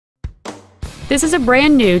This is a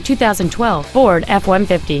brand new 2012 Ford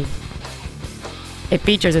F-150. It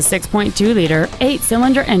features a 6.2-liter,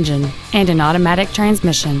 8-cylinder engine and an automatic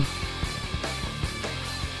transmission.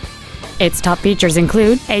 Its top features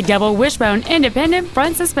include a double wishbone independent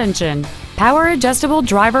front suspension, power adjustable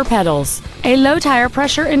driver pedals, a low tire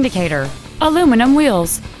pressure indicator, aluminum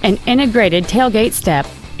wheels, an integrated tailgate step,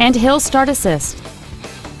 and hill start assist.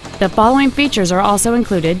 The following features are also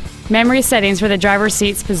included: memory settings for the driver's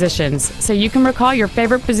seat's positions, so you can recall your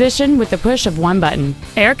favorite position with the push of one button,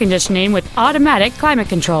 air conditioning with automatic climate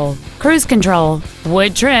control, cruise control,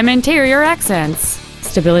 wood trim interior accents,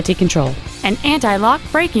 stability control, an anti-lock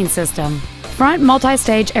braking system, front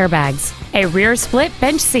multi-stage airbags, a rear split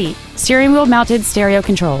bench seat, steering wheel mounted stereo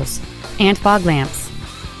controls, and fog lamps.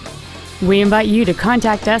 We invite you to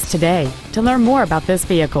contact us today to learn more about this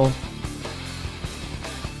vehicle.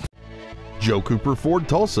 Joe Cooper Ford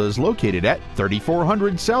Tulsa is located at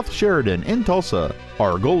 3400 South Sheridan in Tulsa.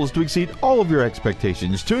 Our goal is to exceed all of your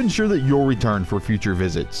expectations to ensure that you'll return for future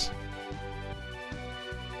visits.